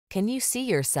Can you see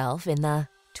yourself in the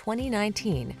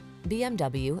 2019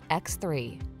 BMW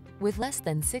X3? With less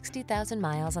than 60,000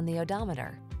 miles on the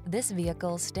odometer, this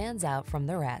vehicle stands out from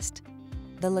the rest.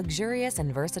 The luxurious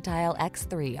and versatile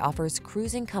X3 offers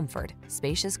cruising comfort,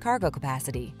 spacious cargo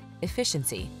capacity,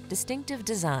 efficiency, distinctive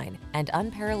design, and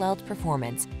unparalleled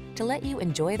performance to let you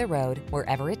enjoy the road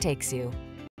wherever it takes you.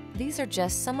 These are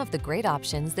just some of the great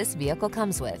options this vehicle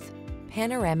comes with: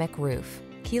 panoramic roof,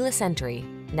 keyless entry,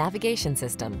 navigation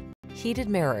system, heated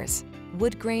mirrors,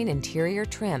 wood grain interior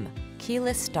trim,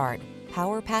 keyless start,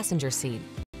 power passenger seat,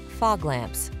 fog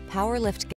lamps, power lift